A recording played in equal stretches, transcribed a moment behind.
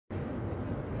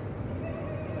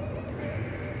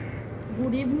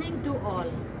Good evening to all.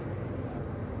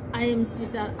 I am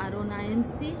Sister Arona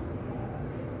MC.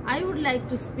 I would like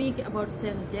to speak about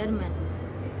Saint Germain.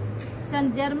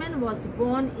 Saint Germain was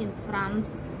born in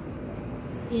France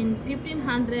in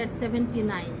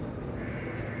 1579.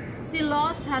 She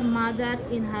lost her mother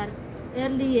in her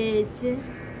early age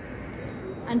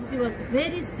and she was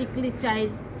very sickly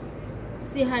child.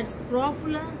 She had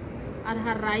scrofula and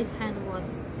her right hand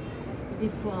was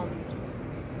deformed.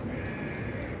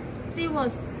 She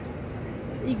was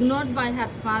ignored by her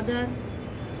father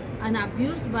and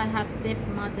abused by her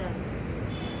stepmother.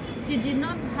 She did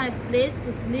not have place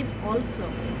to sleep also.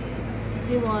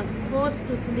 She was forced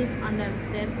to sleep under a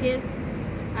staircase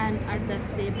and at the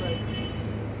stable.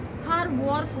 Her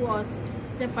work was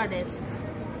shepherdess.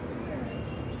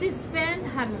 She spent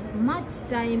her much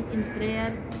time in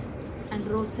prayer and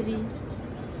rosary,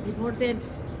 devoted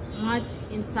much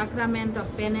in sacrament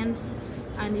of penance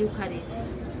and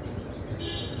Eucharist.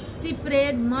 She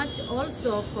prayed much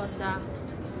also for the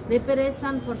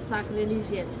reparation for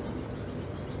sacrilegious.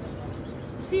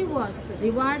 She was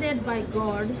rewarded by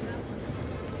God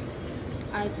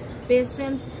as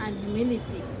patience and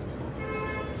humility.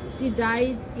 She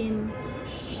died in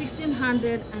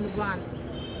 1601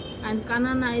 and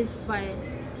canonized by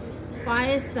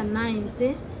Pius IX,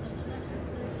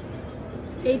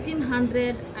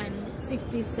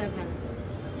 1867.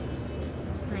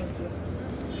 Thank you.